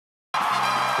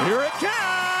Here it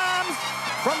comes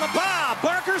from the Bob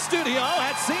Barker studio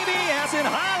at CBS in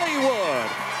Hollywood.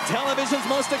 Television's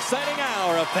most exciting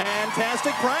hour of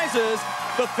fantastic prizes.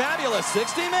 The fabulous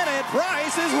 60-minute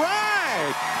Price is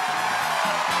Right.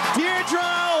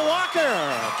 Deirdre Walker,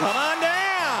 come on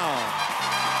down.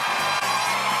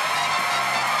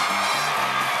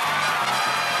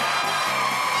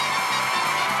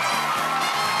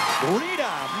 Rita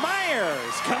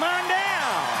Myers, come on down.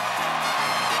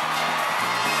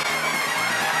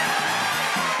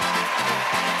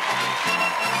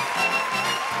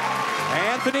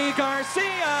 Anthony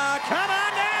Garcia, come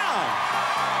on down.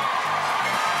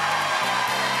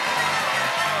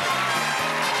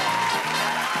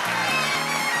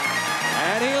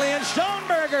 And Elian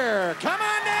Schoenberger, come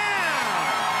on down.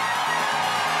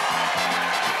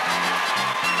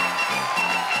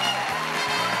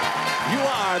 You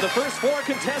are the first four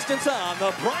contestants on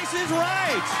The Price is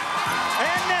Right.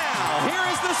 And now, here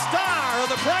is the star of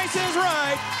The Price is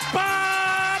Right,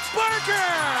 Bob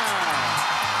Barker.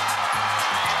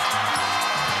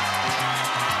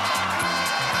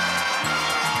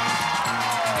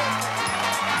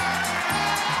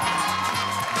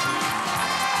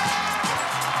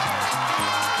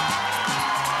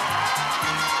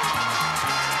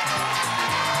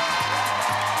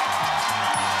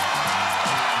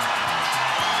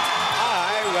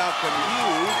 Welcome you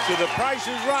to The Price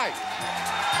is Right.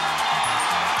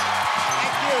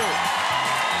 Thank you.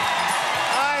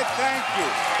 I thank you.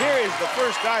 Here is the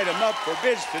first item up for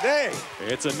bids today.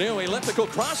 It's a new elliptical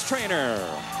cross trainer.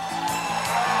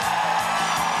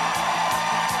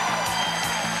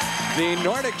 The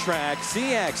Nordic Track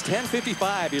CX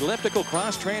 1055 elliptical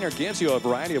cross trainer gives you a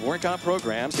variety of workout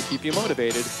programs to keep you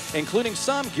motivated, including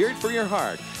some geared for your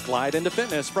heart. Glide into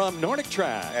fitness from Nordic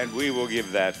Track. And we will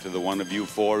give that to the one of you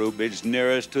four who bids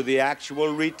nearest to the actual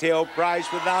retail price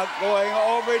without going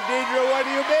over. Deidre, what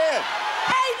do you bid?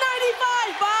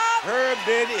 $8.95, Bob. Her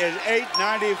bid is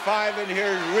 $8.95, and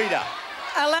here's Rita.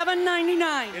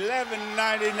 $11.99.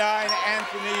 $11.99.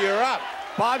 Anthony, you're up.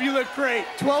 Bob, you look great.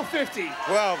 $12.50.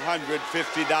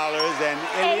 $1,250, and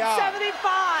Ilya. $8.75.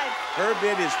 Her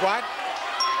bid is what?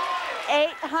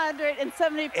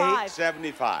 $875.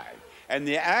 $8.75. And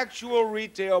the actual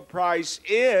retail price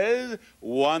is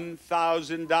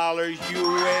 $1,000. You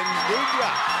win,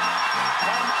 Deidre.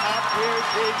 Come up here,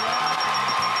 Deidre.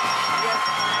 Yes.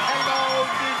 Hello,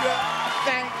 Deidre.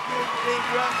 Thank you,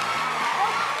 Deidre.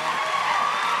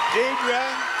 Deidre.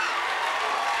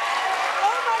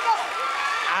 Oh, my God.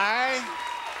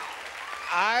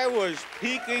 I was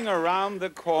peeking around the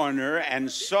corner and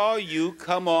saw you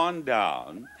come on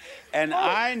down, and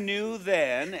I knew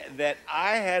then that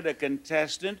I had a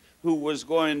contestant who was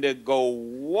going to go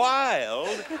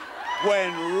wild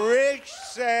when Rich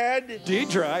said...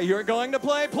 Deidre, you're going to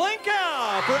play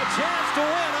Plinko for a chance to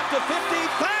win up to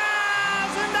 $50,000.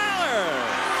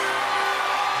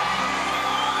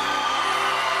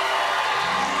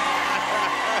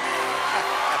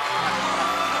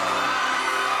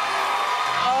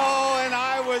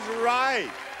 Right.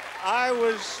 I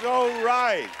was so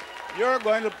right. You're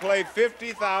going to play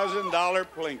 $50,000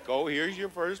 Plinko. Here's your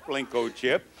first Plinko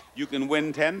chip. You can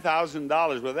win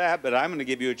 $10,000 with that, but I'm going to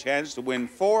give you a chance to win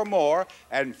 4 more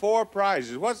and 4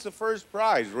 prizes. What's the first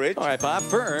prize, Rich? All right, Bob,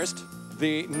 first,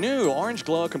 the new Orange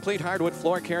Glow Complete Hardwood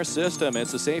Floor Care System.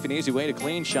 It's a safe and easy way to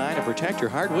clean, shine, and protect your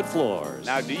hardwood floors.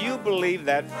 Now, do you believe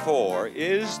that 4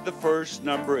 is the first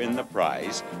number in the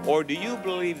prize, or do you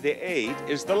believe the 8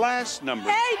 is the last number?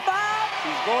 Hey, Bob.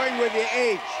 She's going with the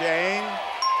 8, Shane.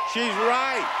 She's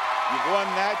right. You've won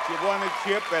that, you've won a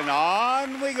chip, and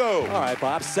on we go. All right,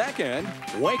 Bob. Second,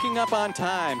 waking up on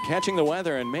time, catching the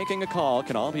weather, and making a call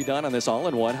can all be done on this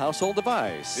all-in-one household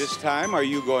device. This time, are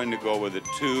you going to go with the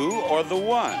 2 or the 1?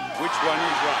 Which one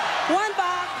is right? 1,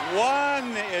 Bob.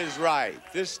 1 is right.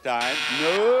 This time,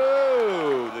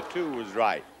 no, the 2 was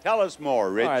right. Tell us more,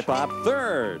 Rich. All right, Bob.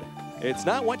 Third, it's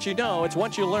not what you know, it's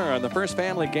what you learn. The first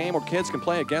family game where kids can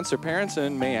play against their parents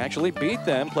and may actually beat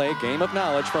them. Play a game of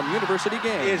knowledge from University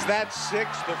Games. Is that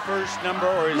 6 the first number,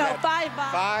 or is No, that 5,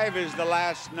 Bob. 5 is the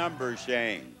last number,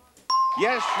 Shane?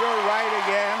 Yes, you're right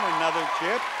again. Another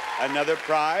chip, another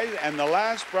prize, and the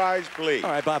last prize, please.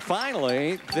 All right, Bob,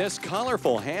 finally, this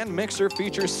colorful hand mixer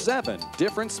features 7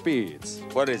 different speeds.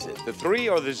 What is it, the 3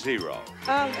 or the 0?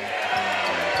 No,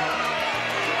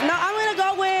 I'm going to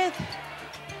go with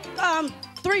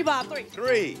 3, Bob. 3.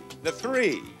 3. The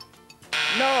 3.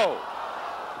 No.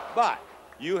 But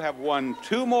you have won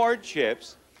 2 more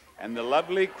chips, and the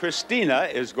lovely Christina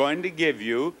is going to give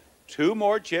you 2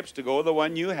 more chips to go with the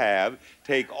one you have.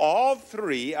 Take all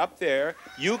 3 up there.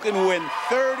 You can win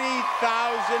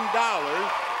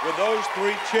 $30,000 with those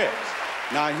 3 chips.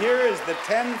 Now, here is the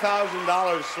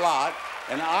 $10,000 slot,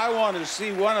 and I want to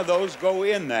see one of those go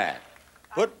in that.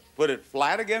 Put it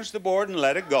flat against the board and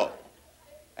let it go.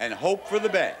 And hope for the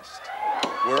best.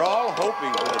 We're all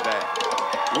hoping for the best.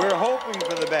 We're hoping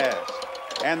for the best.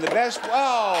 And the best,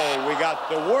 oh, we got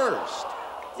the worst.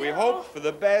 We hoped for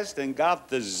the best and got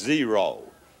the 0.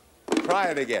 Try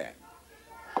it again.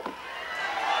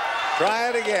 Try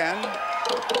it again.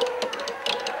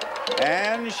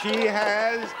 And she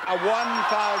has a $1,000.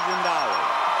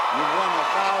 You've won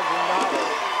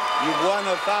 $1,000. You've won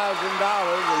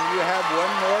 $1,000 and you have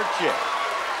one more chip.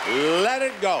 Let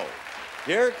it go.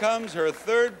 Here comes her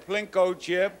 3rd Plinko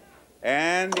chip,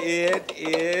 and it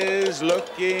is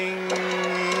looking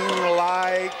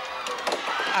like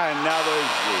another 0.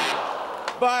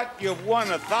 But you've won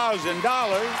 $1,000,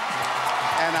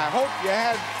 and I hope you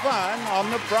had fun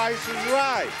on The Price is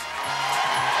Right.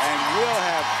 And we'll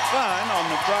have fun on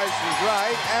The Price is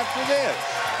Right after this.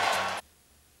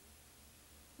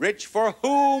 Rich, for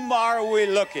whom are we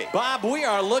looking? Bob, we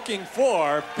are looking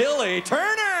for Billy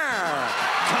Turner.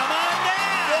 Come on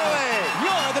down. Billy.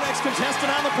 You're the next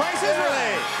contestant on The Price is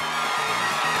Right.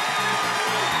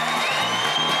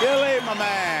 Billy, my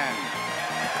man.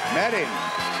 Met him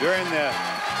during the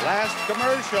last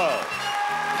commercial.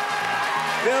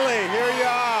 Billy, here you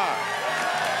are.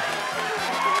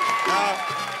 Now,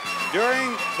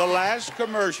 during the last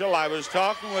commercial, I was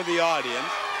talking with the audience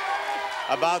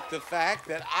about the fact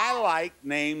that I like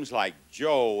names like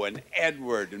Joe and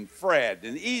Edward and Fred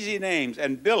and easy names.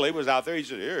 And Billy was out there. He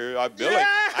said, here, Billy.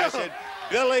 Yeah. I said,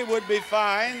 Billy would be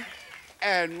fine.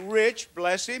 And Rich,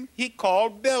 bless him, he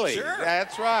called Billy. Sure.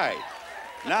 That's right.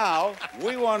 Now,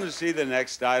 we want to see the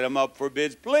next item up for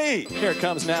bids, please. Here it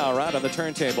comes now, right on the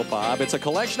turntable, Bob. It's a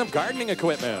collection of gardening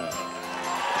equipment.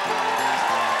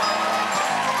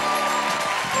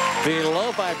 The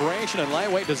low vibration and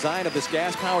lightweight design of this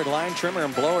gas-powered line trimmer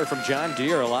and blower from John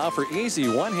Deere allow for easy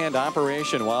one-hand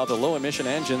operation, while the low-emission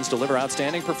engines deliver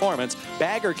outstanding performance.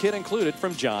 Bagger kit included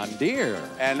from John Deere.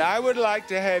 And I would like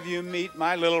to have you meet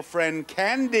my little friend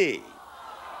Candy.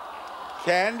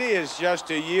 Candy is just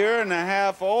 1.5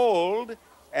 years old,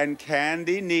 and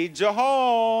Candy needs a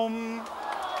home.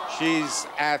 She's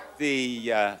at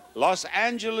the Los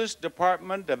Angeles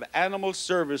Department of Animal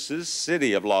Services,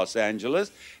 City of Los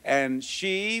Angeles, and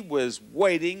she was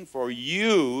waiting for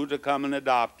you to come and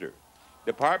adopt her.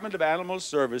 Department of Animal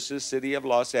Services, City of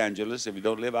Los Angeles. If you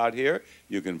don't live out here,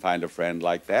 you can find a friend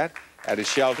like that at a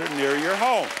shelter near your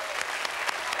home.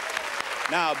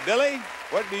 Now, Billy,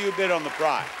 what do you bid on the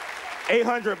prize?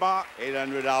 $800, Bob.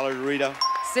 $800, Rita.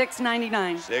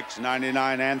 $6.99.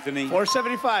 $6.99, Anthony.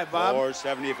 $475, Bob.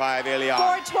 $475, Elian.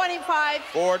 $4.25.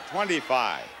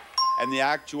 $4.25. And the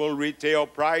actual retail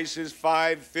price is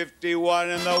 $5.51,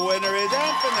 and the winner is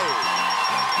Anthony.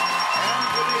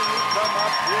 Anthony, you come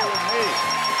up here with me.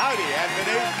 Howdy,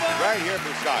 Anthony. Right here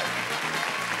beside me.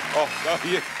 Oh,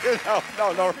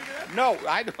 no,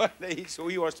 I don't. So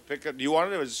he wants to pick up. Do you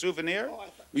want it as a souvenir? Oh,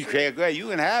 You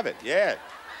can have it. Yeah.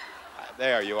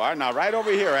 There you are. Now, right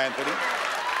over here, Anthony.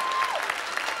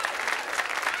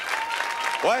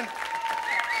 What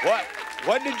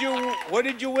did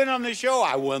you win on the show?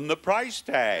 I won the price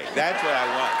tag. That's what I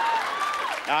won.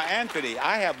 Now, Anthony,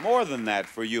 I have more than that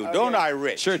for you, okay. Don't I,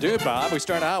 Rich? Sure do, Bob. We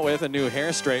start out with a new hair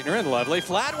straightener and lovely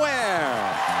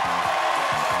flatware.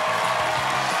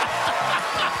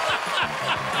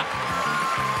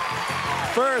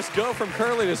 First, go from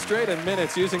curly to straight in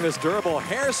minutes using this durable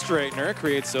hair straightener.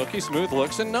 Create silky smooth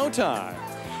looks in no time.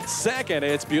 Second,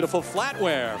 it's beautiful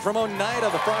flatware. From Oneida,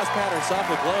 the frost pattern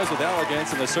softly glows with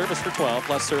elegance, and the service for 12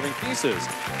 plus serving pieces.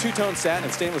 Two-tone satin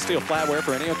and stainless steel flatware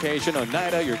for any occasion.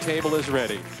 Oneida, your table is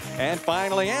ready. And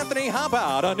finally, Anthony, how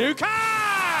about a new car?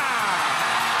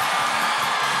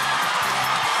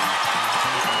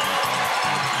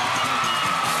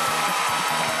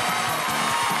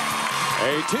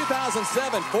 A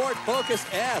 2007 Ford Focus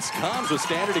S comes with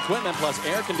standard equipment plus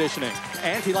air conditioning,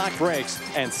 anti-lock brakes,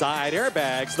 and side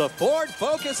airbags. The Ford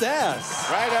Focus S.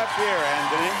 Right up here,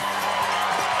 Anthony.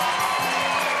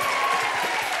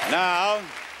 Now,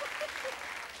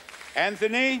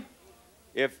 Anthony,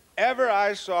 if ever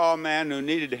I saw a man who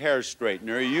needed a hair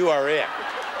straightener, you are it.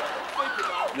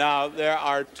 Now, there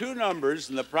are 2 numbers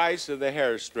in the price of the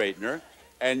hair straightener.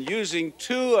 And using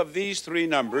 2 of these 3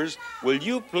 numbers, will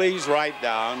you please write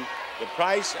down the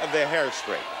price of the hair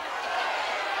straightener?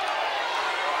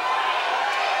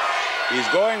 He's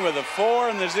going with a 4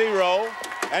 and the 0,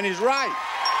 and he's right.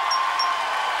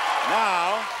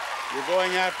 Now, you're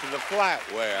going after the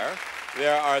flatware.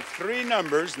 There are 3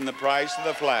 numbers in the price of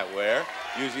the flatware.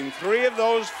 Using 3 of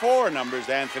those 4 numbers,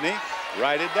 Anthony,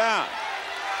 Write it down.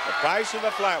 The price of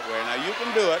the flatware. Now, you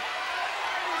can do it.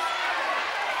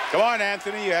 Come on,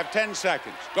 Anthony. You have 10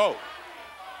 seconds. Go.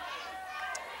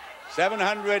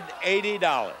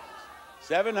 $780.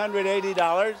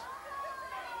 $780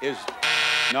 is...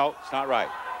 No, it's not right.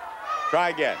 Try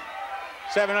again.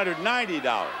 $790.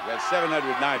 That's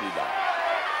 $790.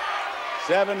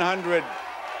 700...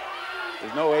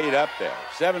 There's no 8 up there.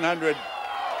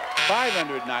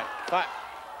 509...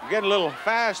 You're getting a little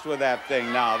fast with that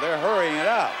thing now. They're hurrying it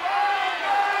up.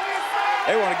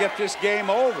 They want to get this game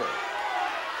over.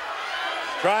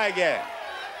 Try again.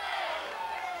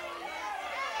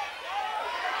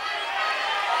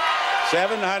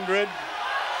 $709.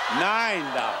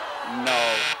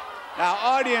 No. Now,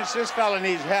 audience, this fella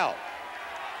needs help.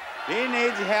 He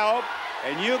needs help,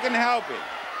 and you can help him.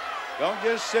 Don't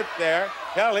just sit there.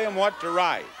 Tell him what to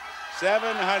write.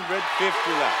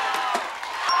 $750.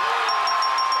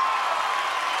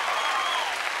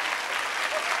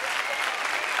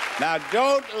 Now,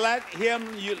 don't let him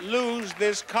lose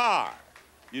this car.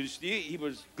 You see, he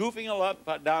was goofing a lot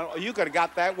down. You could have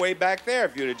got that way back there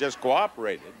if you'd have just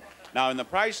cooperated. Now, in the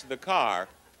price of the car,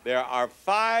 there are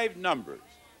 5 numbers.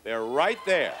 They're right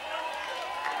there.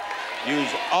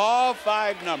 Use all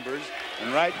 5 numbers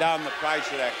and write down the price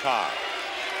of that car.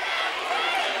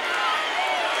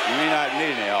 You may not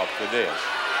need any help for this.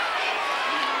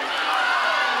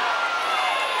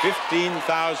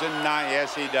 $15,009.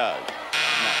 Yes, he does.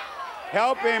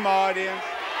 Help him, audience.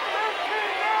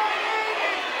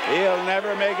 He'll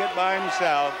never make it by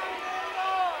himself.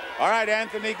 All right,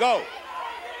 Anthony, go.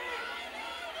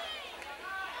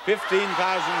 15,000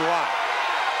 watts.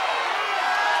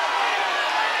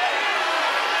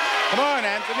 Come on,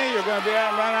 Anthony, you're going to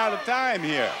run out of time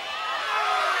here.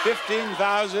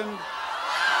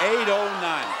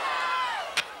 15,809.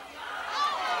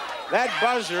 That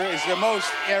buzzer is the most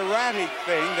erratic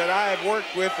thing that I have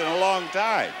worked with in a long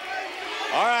time.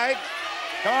 All right.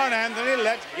 Come on, Anthony.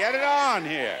 Let's get it on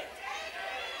here.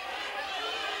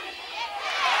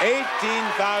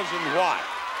 18,000 watts.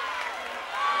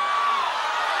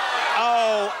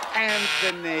 Oh,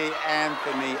 Anthony.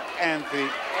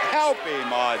 Help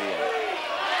him, audience.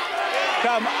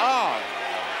 Come on,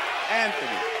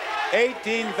 Anthony.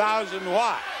 18,000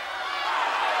 watts.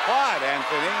 What,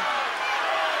 Anthony?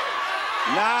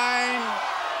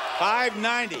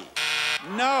 590.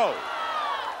 No.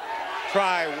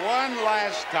 Try one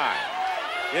last time.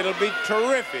 It'll be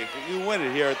terrific if you win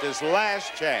it here at this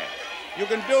last chance. You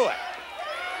can do it.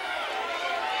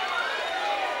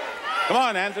 Come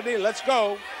on, Anthony, let's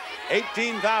go.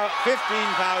 18,000,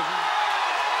 15,000,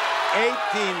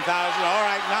 18,000. All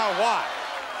right, now what?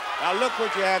 Now look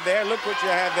what you have there. Look what you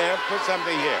have there. Put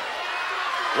something here.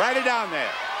 Write it down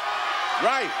there.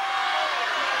 Right.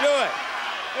 Do it.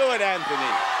 Do it,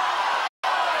 Anthony.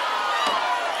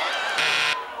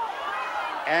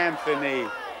 Anthony.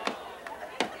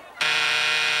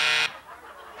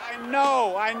 I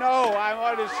know. I'm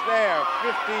almost there.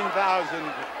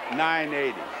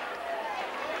 15,980.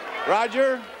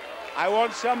 Roger, I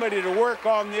want somebody to work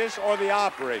on this or the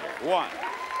operator. One.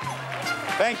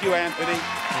 Thank you, Anthony.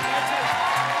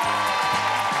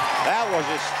 That was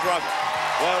a struggle.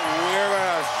 But we're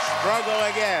going to struggle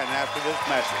again after this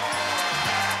message.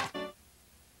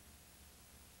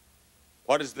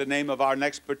 What is the name of our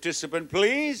next participant,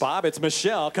 please? Bob, it's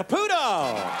Michelle Caputo.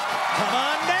 Come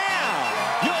on down.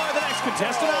 You're the next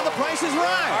contestant on The Price is Right.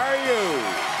 Where are you?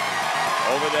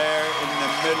 Over there in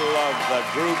the middle of the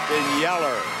group in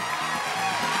yeller.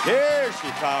 Here she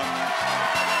comes.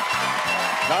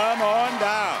 Come on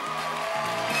down.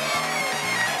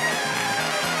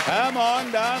 Come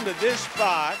on down to this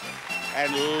spot.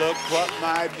 And look what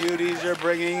my beauties are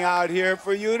bringing out here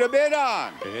for you to bid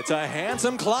on. It's a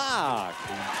handsome clock.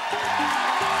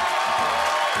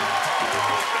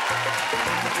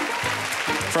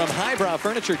 From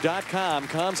highbrowfurniture.com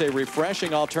comes a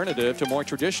refreshing alternative to more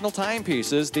traditional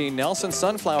timepieces. The Nelson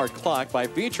Sunflower Clock by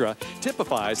Vitra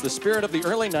typifies the spirit of the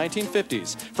early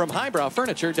 1950s. From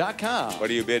highbrowfurniture.com. What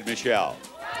do you bid, Michelle?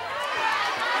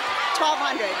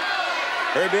 $1,200.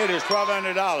 Her bid is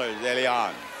 $1,200,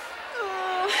 Eliane.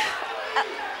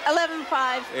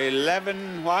 11.5.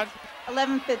 11 what?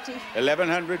 11.50.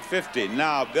 1,150.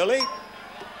 Now, Billy?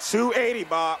 280,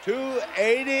 Bob.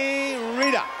 280,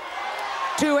 Rita.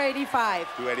 285.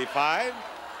 285.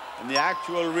 And the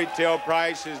actual retail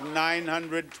price is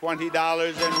 $920, and Rita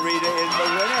is the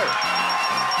winner.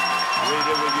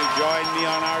 Rita, will you join me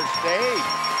on our stage?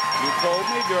 You told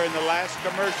me during the last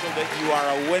commercial that you are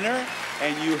a winner,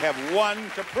 and you have won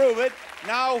to prove it.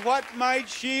 Now, what might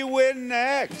she win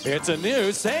next? It's a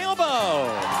new sailboat.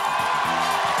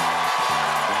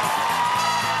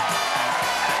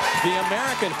 The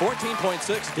American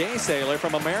 14.6 Day Sailor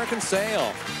from American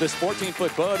Sail. This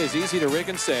 14-foot boat is easy to rig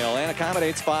and sail and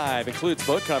accommodates 5. Includes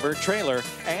boat cover, trailer,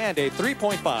 and a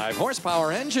 3.5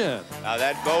 horsepower engine. Now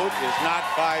that boat is not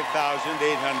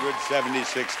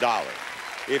 $5,876.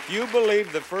 If you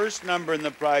believe the first number in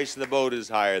the price of the boat is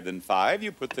higher than 5,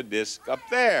 you put the disc up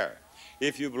there.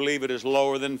 If you believe it is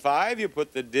lower than 5, you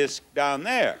put the disc down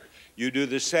there. You do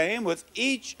the same with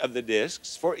each of the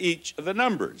discs for each of the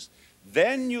numbers.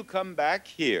 Then you come back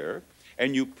here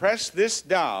and you press this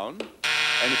down,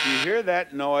 and if you hear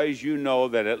that noise, you know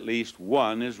that at least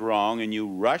one is wrong, and you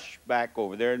rush back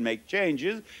over there and make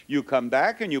changes. You come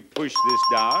back and you push this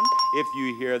down. If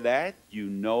you hear that, you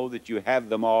know that you have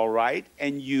them all right,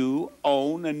 and you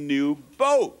own a new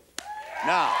boat.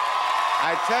 Now,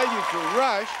 I tell you to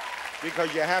rush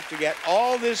because you have to get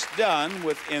all this done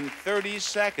within 30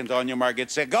 seconds. On your mark,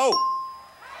 get set, go.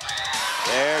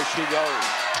 There she goes.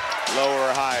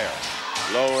 Lower, higher,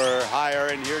 lower, higher,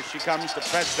 and here she comes to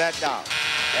press that down.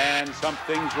 And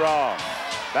something's wrong.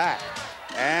 Back,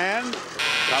 and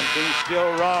something's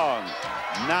still wrong.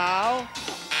 Now,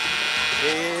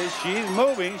 she's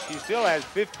moving. She still has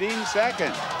 15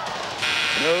 seconds.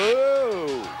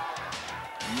 No.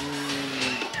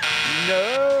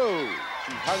 No.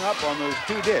 She's hung up on those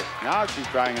 2 discs. Now she's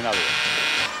trying another one.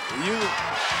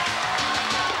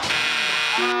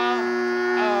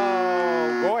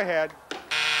 Go ahead.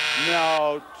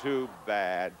 No, too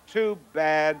bad. Too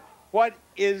bad. What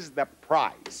is the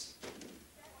price?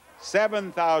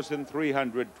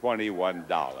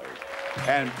 $7,321.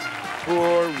 And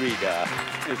poor Rita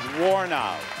is worn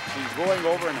out. She's going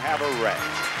over and have a rest.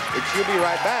 But she'll be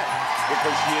right back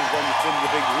because she is going to spin the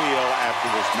big wheel after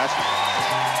this message.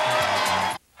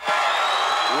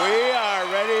 We are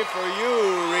ready for you,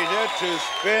 Rita, to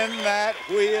spin that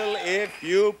wheel if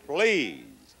you please.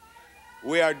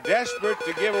 We are desperate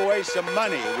to give away some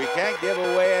money. We can't give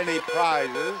away any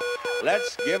prizes.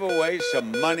 Let's give away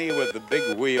some money with the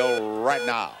big wheel right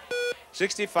now.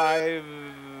 65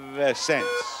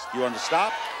 cents. You want to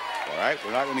stop? All right,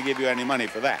 we're not going to give you any money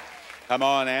for that. Come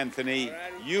on, Anthony,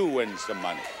 you win some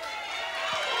money.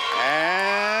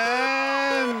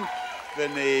 Anthony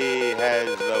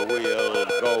has the wheel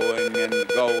going and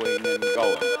going and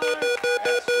going.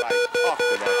 That's right, talk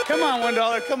to that. Come on,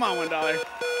 $1, come on, $1. $1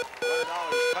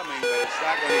 is coming, but it's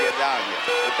not going to get down yet.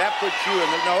 But that puts you in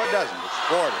the, no, it doesn't. It's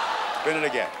quarter. Spin it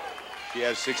again. She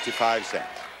has 65 cents.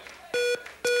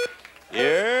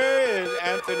 Here is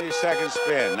Anthony's second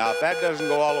spin. Now, if that doesn't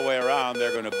go all the way around,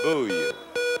 they're going to boo you.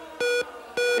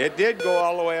 It did go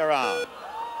all the way around.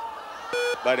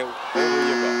 But there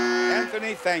you go.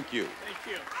 Anthony, thank you. Thank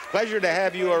you. Pleasure to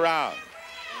have you around.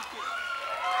 Thank you.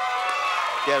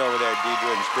 Get over there,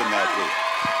 Deidre, and spin that wheel.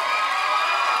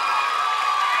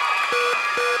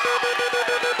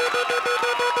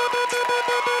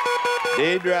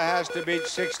 Deidre has to beat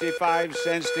 65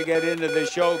 cents to get into the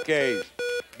showcase.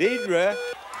 Deidre,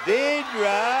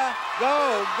 Deidre,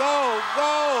 go, go,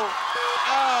 go.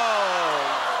 Oh,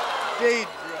 Deidre.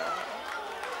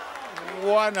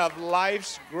 One of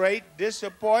life's great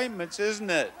disappointments, isn't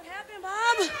it? What happened,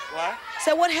 Bob? What?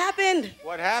 So what happened?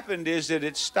 What happened is that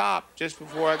it stopped just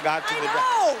before I got to the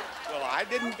No. Well, I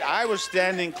didn't. I was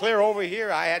standing clear over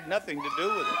here. I had nothing to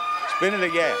do with it. Spin it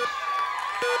again.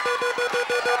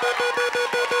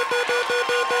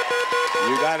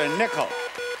 You got a nickel.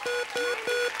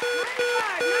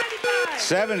 95.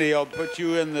 70 will put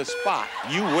you in the spot.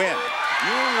 You win.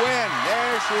 You win.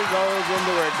 There she goes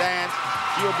into her dance.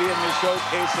 She'll be in the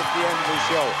showcase at the end of the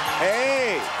show.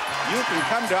 Hey, you can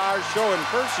come to our show in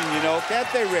person, you know,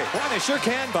 can't they, Rick? Well, they sure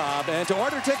can, Bob. And to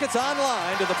order tickets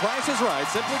online to The Price is Right,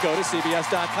 simply go to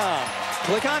CBS.com.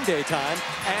 Click on Daytime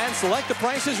and select The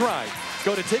Price is Right.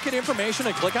 Go to ticket information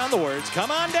and click on the words, come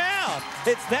on down.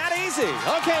 It's that easy.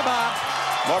 Okay, Bob.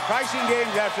 More pricing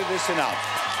games after this announcement.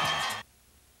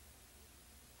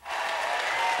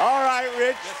 All right,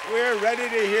 Rich, we're ready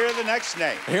to hear the next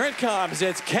name. Here it comes.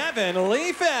 It's Kevin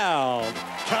Liefeld.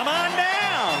 Come on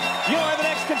down. You're the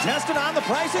next contestant on The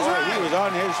Price is Right. He was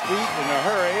on his feet in a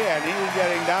hurry, and he was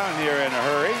getting down here in a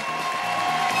hurry.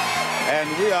 And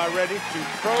we are ready to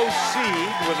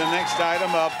proceed with the next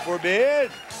item up for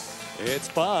bid. It's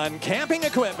fun camping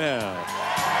equipment.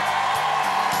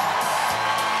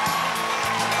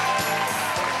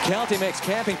 Kelty makes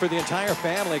camping for the entire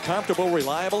family comfortable,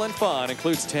 reliable, and fun.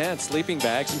 Includes tents, sleeping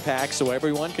bags, and packs so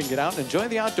everyone can get out and enjoy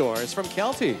the outdoors from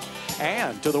Kelty.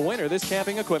 And to the winner, this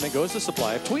camping equipment goes to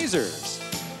supply of tweezers.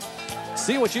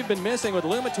 See what you've been missing with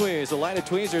LumaTweeze, the lighted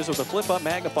tweezers with a flip-up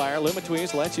magnifier.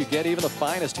 LumaTweeze lets you get even the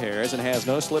finest hairs and has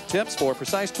no slip tips for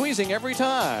precise tweezing every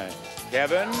time.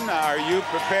 Kevin, are you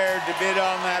prepared to bid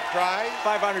on that prize?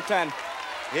 510.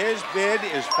 His bid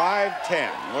is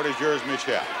 510. What is yours,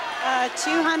 Michelle?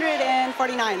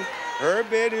 249. Her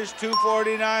bid is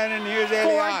 249, and here's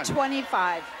Eliane.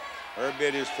 425. Her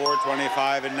bid is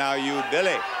 425, and now you,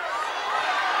 Billy.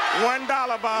 $1,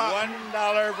 Bob.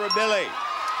 $1 for Billy.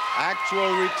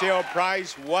 Actual retail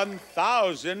price, $1,045.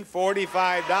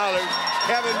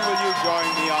 Kevin, will you join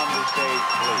me on the stage,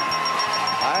 please?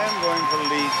 I am going to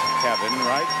lead Kevin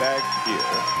right back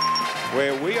here,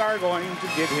 where we are going to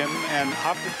give him an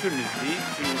opportunity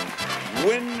to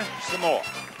win some more.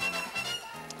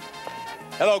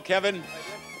 Hello, Kevin.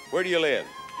 Where do you live?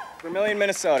 Vermilion,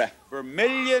 Minnesota.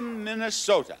 Vermilion,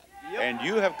 Minnesota. Yep. And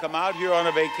you have come out here on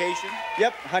a vacation?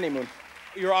 Yep, honeymoon.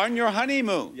 You're on your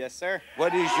honeymoon. Yes, sir.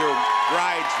 What is your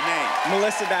bride's name?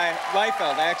 Melissa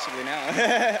Liefeld, actually, now.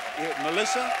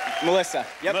 Melissa? Melissa,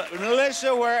 yep.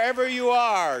 Melissa, wherever you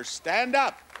are, stand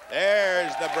up.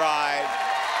 There's the bride.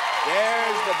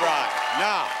 There's the bride.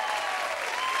 Now,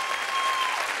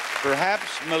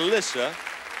 perhaps Melissa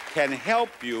can help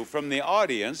you from the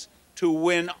audience to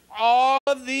win all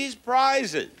of these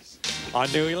prizes. A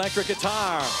new electric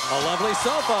guitar, a lovely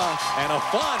sofa, and a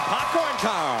fun popcorn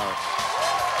car.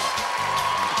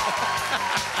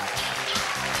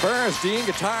 First, Dean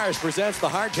Guitars presents the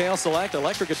Hardtail Select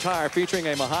electric guitar featuring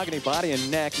a mahogany body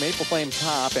and neck, maple flame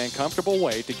top, and comfortable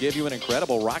weight to give you an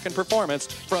incredible rockin' performance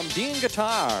from Dean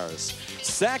Guitars.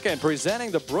 Second, presenting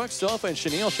the Brooks Sofa and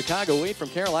Chenille Chicago Wheat from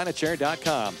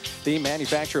CarolinaChair.com. The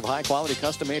manufacturer of high-quality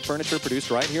custom-made furniture produced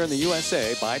right here in the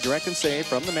USA. Buy direct and save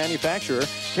from the manufacturer,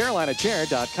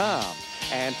 CarolinaChair.com.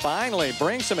 And finally,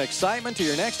 bring some excitement to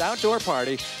your next outdoor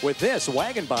party with this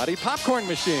wagon body popcorn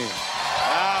machine.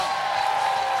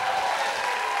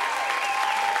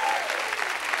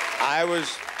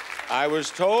 I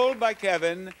was told by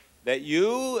Kevin that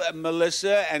you,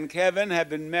 Melissa, and Kevin have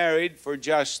been married for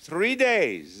just 3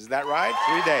 days. Is that right?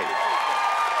 3 days.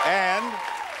 And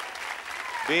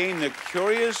being the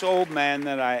curious old man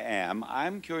that I am,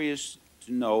 I'm curious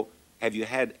to know, have you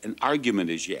had an argument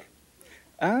as yet?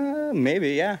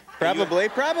 Maybe, yeah.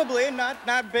 Probably.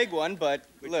 Not big one, but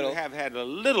little. You have had a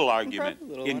little argument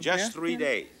in just 3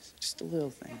 days. Just a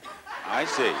little thing. I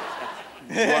see.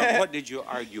 What did you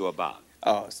argue about?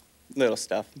 Oh, little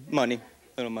stuff. Money.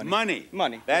 Little money. Money?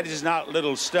 Money. That is not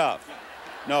little stuff.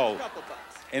 No. Couple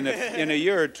bucks. In a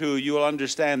year or two, you will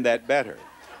understand that better.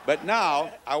 But now,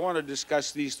 I want to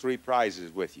discuss these 3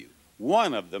 prizes with you.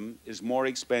 One of them is more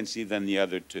expensive than the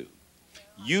other 2.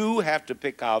 You have to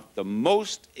pick out the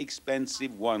most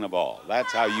expensive one of all.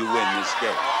 That's how you win this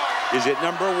game. Is it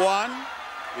number 1?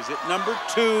 Is it number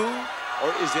 2?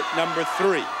 Or is it number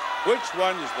 3? Which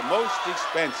one is the most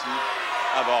expensive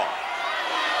of all?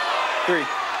 3.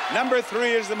 Number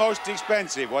 3 is the most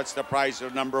expensive. What's the price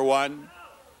of number 1?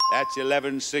 That's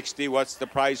 $11.60. What's the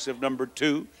price of number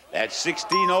 2? That's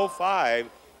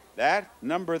 $16.05. That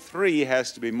number 3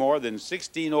 has to be more than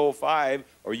 $16.05,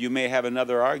 or you may have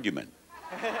another argument.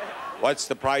 What's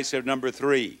the price of number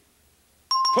 3?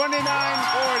 $29.40.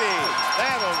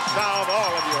 That'll solve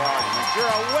all of your arguments. You're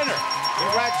a winner.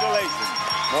 Congratulations.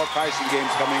 More pricing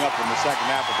games coming up in the second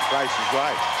half of The Price is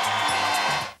Right.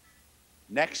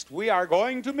 Next, we are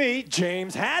going to meet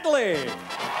James Hadley.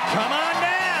 Come on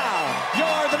down.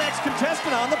 You're the next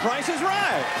contestant on The Price is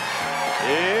Right.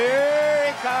 Here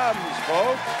he comes,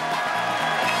 folks.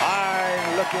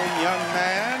 Fine-looking young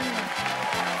man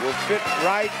will fit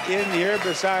right in here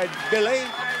beside Billy.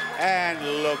 And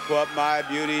look what my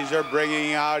beauties are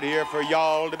bringing out here for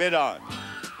y'all to bid on.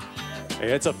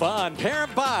 It's a fun pair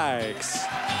of bikes.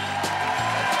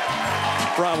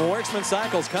 From Worksman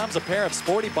Cycles comes a pair of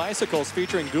sporty bicycles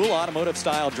featuring dual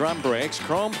automotive-style drum brakes,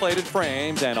 chrome-plated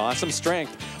frames, and awesome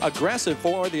strength. Aggressive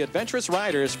for the adventurous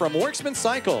riders from Worksman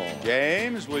Cycle.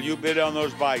 James, will you bid on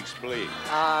those bikes, please?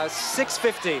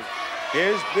 $650.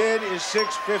 His bid is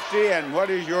 $650, and what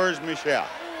is yours, Michelle?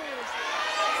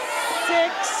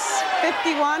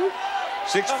 $651.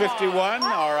 $651.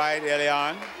 All right,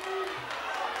 Eliane.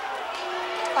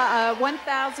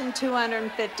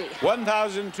 $1,250.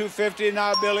 $1,250.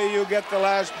 Now, Billy, you get the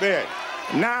last bid.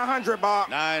 $900, Bob.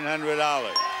 $900.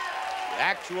 The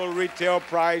actual retail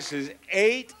price is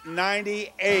 $898. You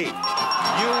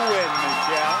win,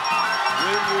 Michelle.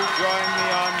 Will you join me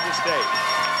on the stage?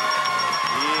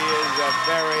 He is a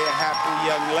very happy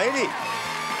young lady.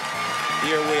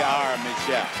 Here we are,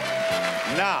 Michelle.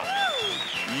 Now,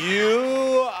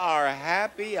 you are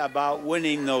happy about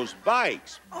winning those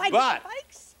bikes, Oh, I but get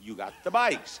bikes? You got the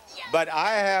bikes. But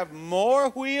I have more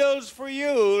wheels for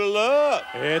you. Look.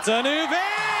 It's a new van!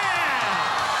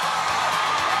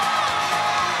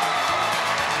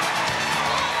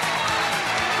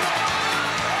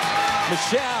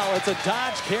 Michelle, it's a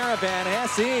Dodge Caravan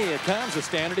SE. It comes with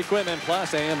standard equipment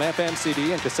plus AM, FM,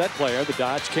 CD, and cassette player. The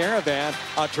Dodge Caravan,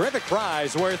 a terrific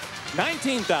prize worth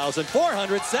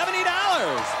 $19,470.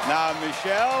 Now,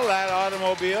 Michelle, that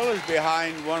automobile is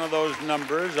behind one of those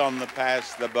numbers on the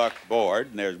Pass the Buck board,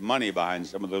 and there's money behind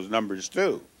some of those numbers,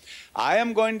 too. I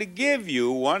am going to give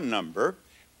you one number,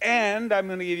 and I'm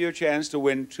going to give you a chance to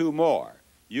win two more.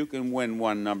 You can win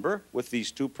one number with these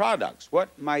two products.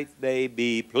 What might they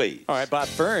be, please? All right, but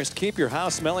first, keep your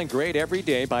house smelling great every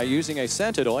day by using a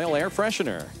scented oil air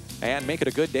freshener. And make it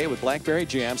a good day with blackberry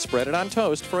jam. Spread it on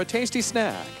toast for a tasty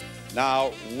snack.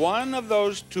 Now, one of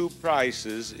those two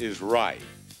prices is right.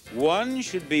 One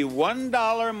should be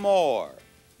 $1 more.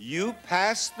 You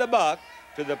pass the buck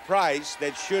to the price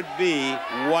that should be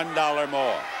 $1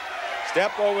 more.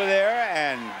 Step over there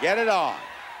and get it on.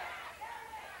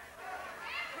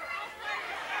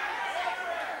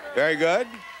 Very good.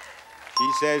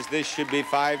 She says this should be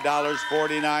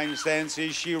 $5.49.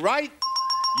 Is she right?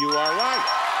 You are right.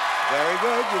 Very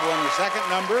good. You've won the second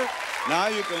number. Now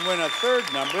you can win a third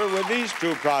number with these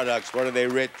two products. What are they,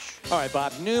 Rich? All right,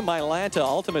 Bob. New Mylanta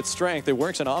Ultimate Strength. It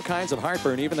works on all kinds of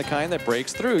heartburn, even the kind that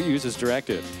breaks through. Use as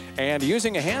directed. And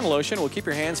using a hand lotion will keep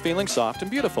your hands feeling soft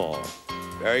and beautiful.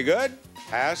 Very good.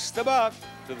 Pass the buck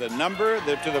to the number,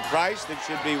 to the price that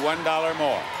should be $1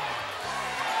 more.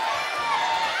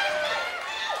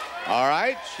 All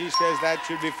right, she says that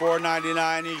should be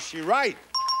 $4.99. Is she right?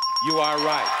 You are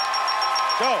right.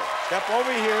 So, step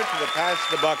over here to the Pass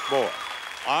the Buck board,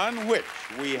 on which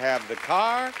we have the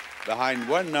car. Behind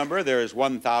one number, there is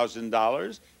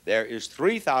 $1,000. There is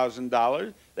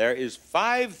 $3,000. There is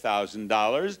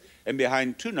 $5,000. And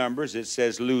behind two numbers, it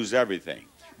says lose everything.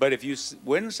 But if you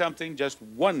win something just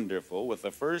wonderful with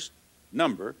the first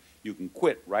number, you can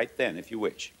quit right then if you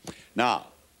wish. Now,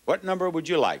 what number would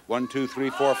you like? 1, 2, 3,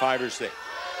 4, 5, or 6?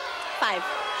 5.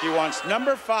 She wants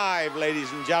number 5,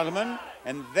 ladies and gentlemen.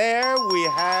 And there we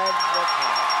have the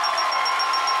car.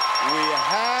 We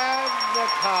have the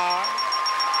car.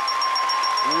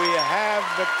 We have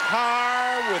the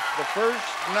car with the first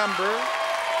number.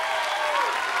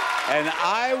 And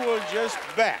I will just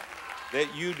bet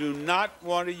that you do not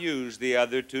want to use the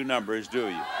other two numbers, do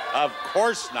you? Of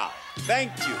course not.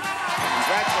 Thank you.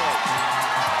 Congratulations.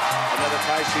 Another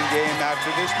pricing game after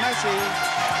this message.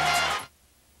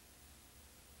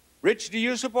 Rich, do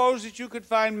you suppose that you could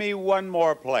find me one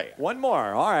more player? One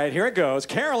more. All right, here it goes.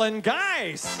 Carolyn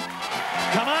Geis.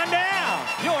 Come on down.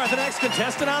 You're the next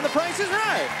contestant on The Price is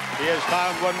Right. He has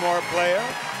found one more player.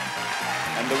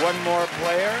 And the one more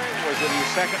player was in the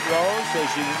second row, so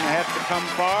she didn't have to come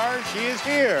far. She is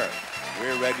here.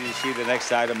 We're ready to see the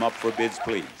next item up for bids,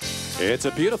 please. It's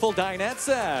a beautiful dinette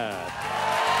set.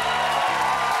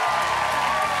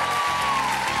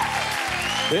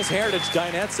 This Heritage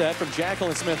dinette set from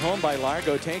Jacqueline Smith Home by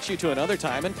Largo takes you to another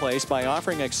time and place by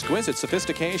offering exquisite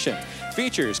sophistication.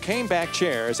 Features cane-back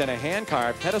chairs and a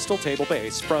hand-carved pedestal table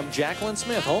base from Jacqueline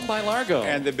Smith Home by Largo.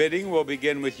 And the bidding will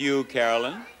begin with you,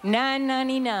 Carolyn.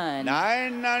 $9.99.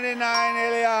 $9.99,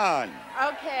 Elian.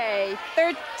 Okay,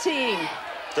 13.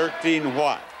 13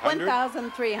 what?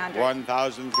 1,300.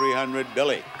 1,300,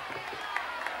 Billy.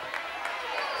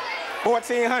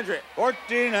 $1,400.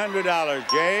 $1,400.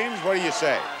 James, what do you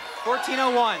say?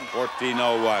 $1,401.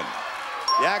 $1,401.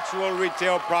 The actual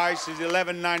retail price is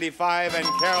 $11.95, and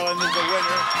Carolyn is the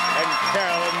winner. And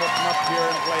Carolyn will come up here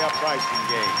and play a pricing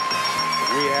game.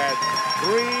 We had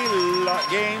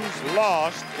 3 games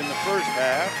lost in the first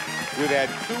half. We've had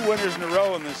 2 winners in a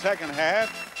row in the second half.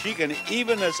 She can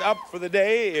even us up for the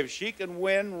day if she can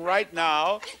win right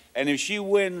now. And if she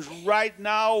wins right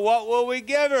now, what will we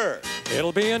give her?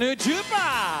 It'll be a new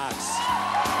jukebox.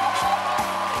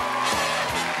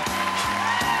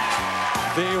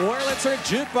 The Wurlitzer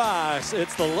Jukebox.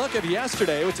 It's the look of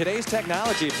yesterday with today's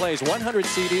technology. Plays 100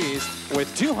 CDs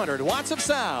with 200 watts of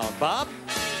sound. Bob?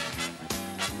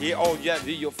 Yeah,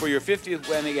 for your 50th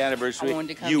wedding anniversary, wanted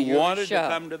to come you to your wanted show. to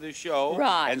come to the show.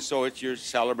 Right. And so you're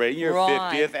celebrating your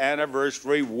Right. 50th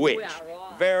anniversary, which? Yeah,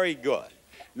 right. Very good.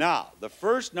 Now, the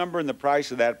first number in the price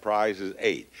of that prize is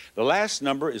 8. The last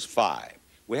number is 5.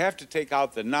 We have to take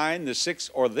out the 9, the 6,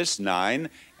 or this 9,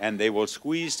 and they will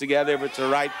squeeze together. If it's the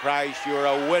right price, you're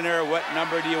a winner. What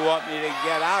number do you want me to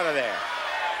get out of there?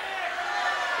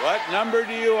 What number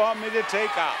do you want me to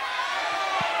take out?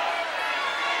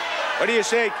 What do you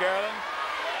say, Carolyn?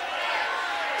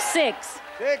 6.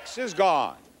 6 is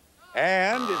gone.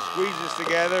 And it squeezes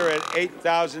together at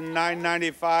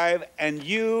 $8,995, and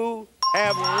you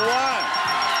have won.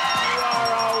 You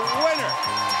are a winner.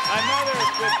 Another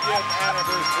 50th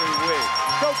anniversary wig.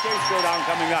 Showcase Showdown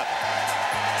coming up.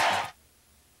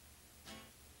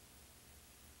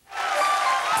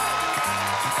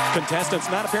 Contestants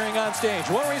not appearing on stage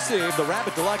will receive the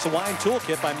Rapid Deluxe Wine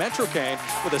Toolkit by Metro Cane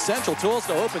with essential tools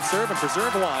to open, serve, and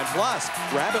preserve wine, plus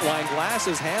Rabbit Wine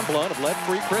glasses hand-blown of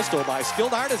lead-free crystal by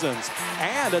skilled artisans,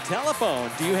 and a telephone.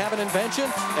 Do you have an invention?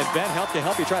 Invent help to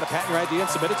help you try to patent your idea and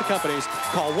submit it to companies.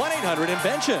 Call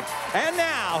 1-800-INVENTION. And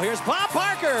now, here's Bob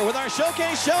Parker with our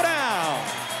Showcase Showdown.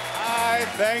 I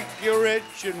thank you,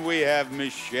 Rich, and we have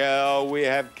Michelle, we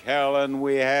have Carolyn,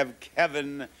 we have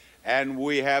Kevin, and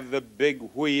we have the big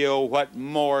wheel. What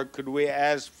more could we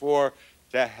ask for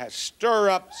to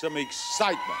stir up some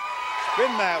excitement?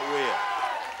 Spin that wheel.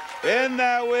 Spin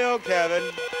that wheel, Kevin.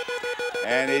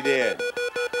 And he did.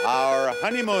 Our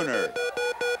honeymooner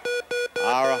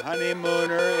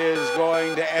is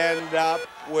going to end up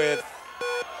with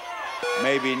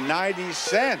maybe 90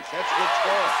 cents. That's a good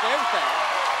score.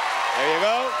 There you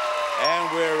go.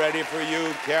 And we're ready for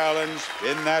you, Carolyn.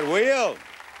 Spin that wheel.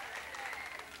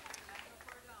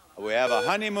 We have a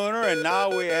honeymooner, and now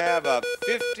we have a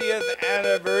 50th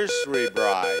anniversary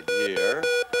bride here.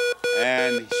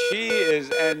 And she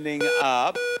is ending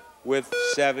up with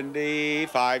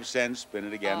 75 cents. Spin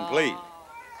it again, please.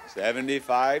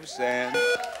 75 cents.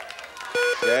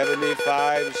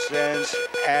 75 cents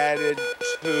added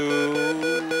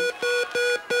to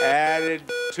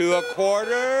a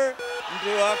quarter.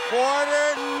 To a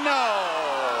quarter? No.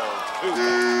 2.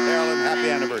 Carolyn,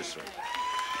 happy anniversary.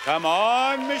 Come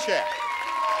on, Michelle.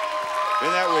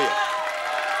 Spin that wheel.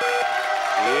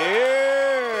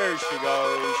 Here she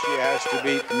goes. She has to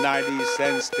beat 90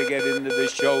 cents to get into the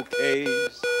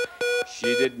showcase.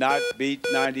 She did not beat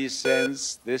 90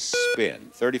 cents this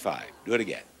spin. 35. Do it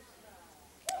again.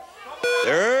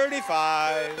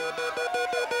 35.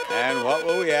 And what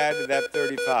will we add to that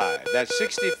 35? That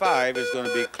 65 is going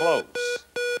to be close.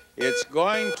 It's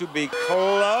going to be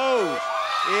close.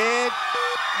 It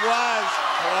was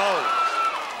close.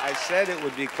 I said it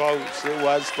would be close. It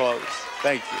was close.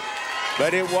 Thank you.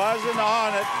 But it wasn't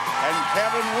on it, and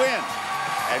Kevin wins.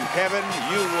 And Kevin,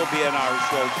 you will be in our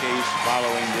showcase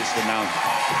following this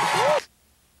announcement.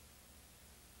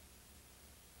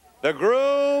 The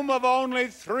groom of only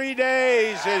 3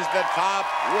 days is the top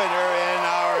winner in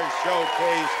our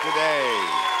showcase today.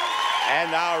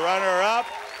 And our runner-up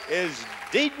is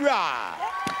Deidre.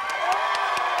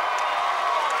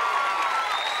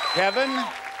 Kevin,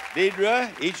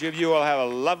 Deidre, each of you will have a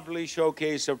lovely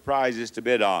showcase of prizes to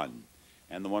bid on.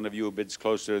 And the one of you who bids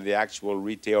closer to the actual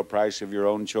retail price of your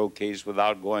own showcase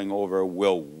without going over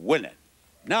will win it.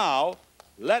 Now,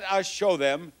 let us show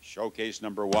them showcase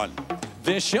number 1.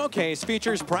 This showcase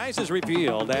features prizes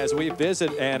revealed as we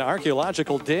visit an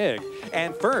archaeological dig.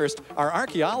 And first, our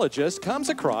archaeologist comes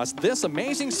across this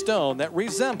amazing stone that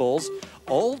resembles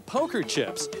old poker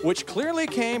chips, which clearly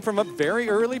came from a very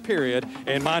early period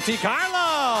in Monte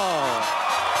Carlo.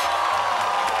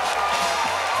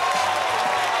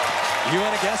 You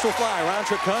and a guest will fly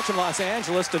round-trip coach from Los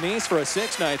Angeles to Nice for a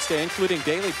 6-night stay, including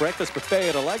daily breakfast buffet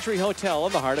at a luxury hotel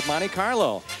in the heart of Monte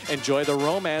Carlo. Enjoy the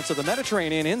romance of the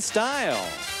Mediterranean in style.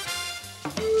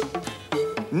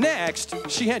 Next,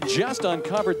 she had just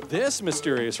uncovered this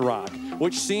mysterious rock,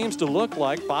 which seems to look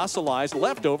like fossilized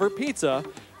leftover pizza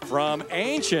from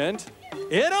ancient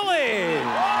Italy.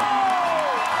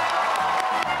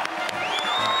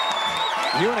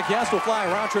 You and a guest will fly a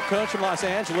round-trip coach from Los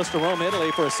Angeles to Rome,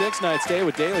 Italy for a 6-night stay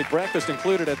with daily breakfast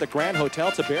included at the Grand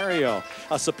Hotel Tiberio,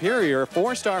 a superior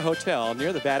 4-star hotel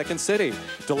near the Vatican City.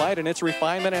 Delight in its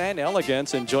refinement and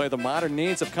elegance. Enjoy the modern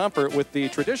needs of comfort with the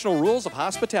traditional rules of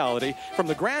hospitality from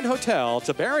the Grand Hotel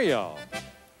Tiberio.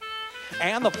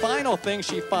 And the final thing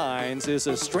she finds is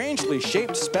a strangely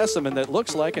shaped specimen that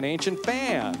looks like an ancient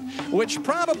fan, which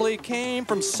probably came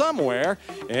from somewhere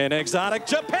in exotic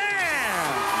Japan.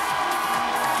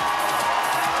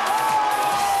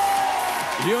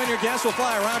 You and your guests will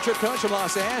fly a round-trip coach from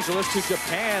Los Angeles to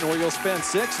Japan, where you'll spend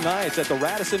 6 nights at the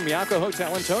Radisson Miyako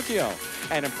Hotel in Tokyo,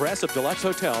 an impressive deluxe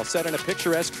hotel set in a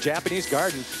picturesque Japanese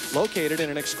garden located in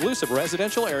an exclusive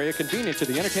residential area convenient to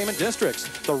the entertainment districts,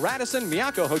 the Radisson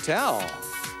Miyako Hotel.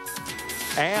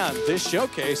 And this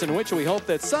showcase, in which we hope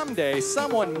that someday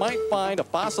someone might find a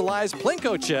fossilized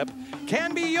Plinko chip,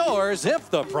 can be yours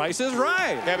if the price is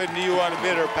right. Kevin, do you want to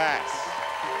bid or pass?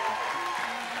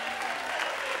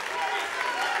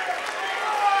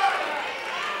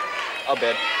 I'll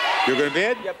bid. You're going to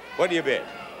bid? Yep. What do you bid?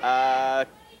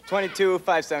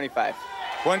 $22,575.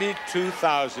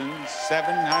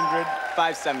 $22,700.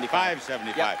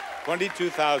 $575. Yep.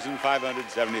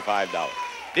 $22,575.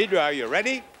 Deidre, are you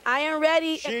ready? I am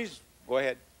ready. Go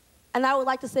ahead. And I would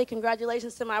like to say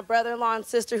congratulations to my brother-in-law and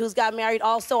sister who's got married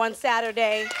also on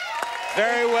Saturday.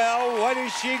 Very well. What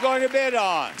is she going to bid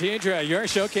on? Deidre, your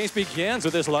showcase begins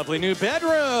with this lovely new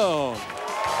bedroom.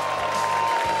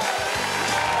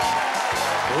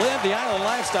 Live the island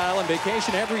lifestyle and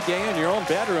vacation every day in your own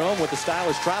bedroom with the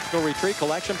stylish Tropical Retreat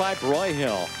Collection by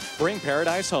Broyhill. Bring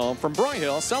paradise home from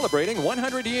Broyhill, celebrating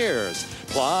 100 years.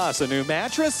 Plus, a new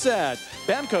mattress set.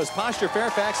 Bemco's Posture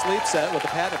Fairfax Sleep Set with the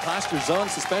patented Posture Zone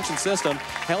suspension system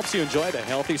helps you enjoy the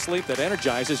healthy sleep that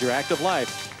energizes your active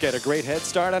life. Get a great head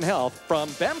start on health from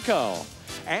Bemco.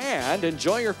 And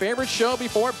enjoy your favorite show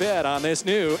before bed on this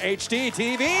new HD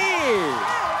TV.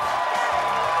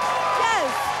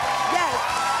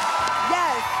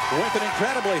 With an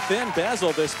incredibly thin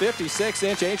bezel, this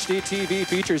 56-inch HD TV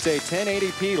features a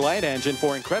 1080p light engine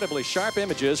for incredibly sharp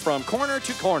images from corner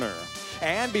to corner.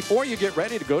 And before you get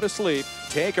ready to go to sleep,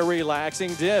 take a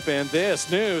relaxing dip in this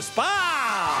new spa.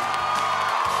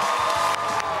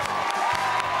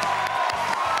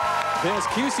 This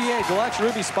QCA Deluxe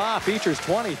Ruby Spa features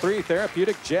 23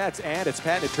 therapeutic jets and its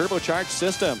patented turbocharged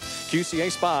system. QCA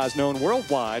Spa is known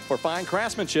worldwide for fine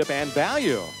craftsmanship and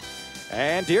value.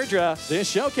 And Deirdre, this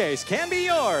showcase can be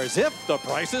yours if the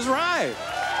price is right.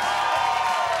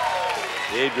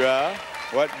 Deirdre,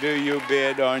 what do you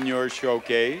bid on your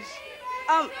showcase?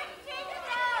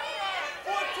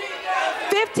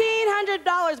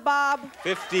 $1,500, Bob.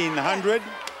 $1,500?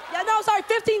 Yeah, no, sorry,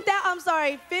 15,000. I'm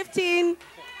sorry,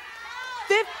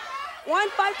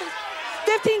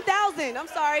 15,000. I'm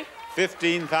sorry.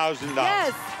 $15,000.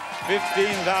 Yes.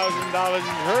 $15,000 is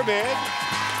her bid.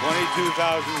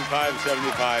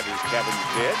 $22,575 is Kevin's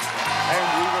bid. And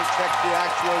we will check the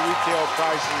actual retail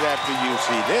prices after you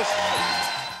see this.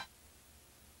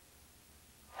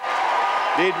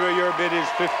 Deidre, your bid is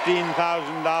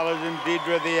 $15,000. And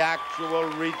Deidre, the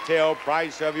actual retail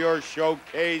price of your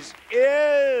showcase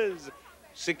is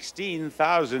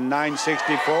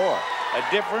 $16,964. A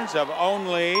difference of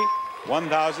only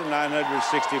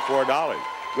 $1,964.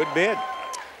 Good bid.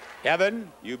 Kevin,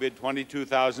 you bid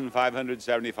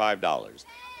 $22,575.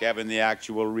 Kevin, the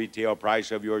actual retail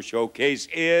price of your showcase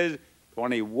is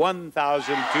 $21,240.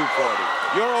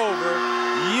 You're over.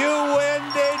 You win,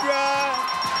 Deidre.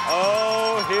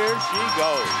 Oh, here she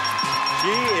goes.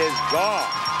 She is gone.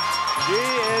 She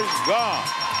is gone.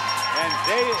 And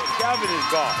Kevin is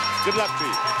gone. Good luck to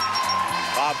you.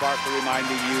 Bob Barker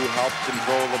reminding you, help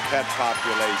control the pet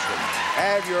population.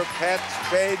 Have your pets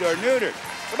spayed or neutered.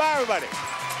 Goodbye, everybody.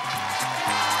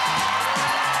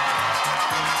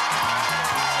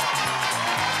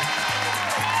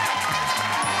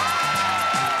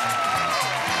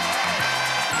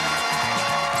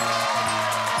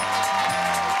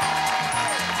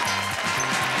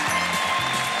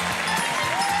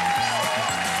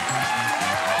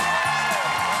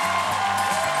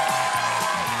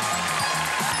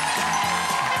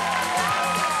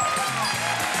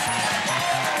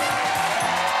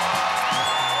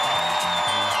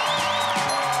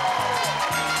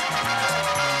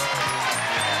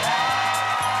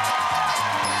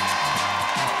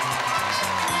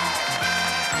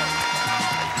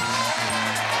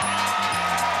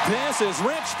 This is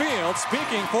Rich Field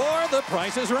speaking for The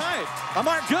Price is Right, a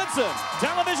Mark Goodson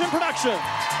television production.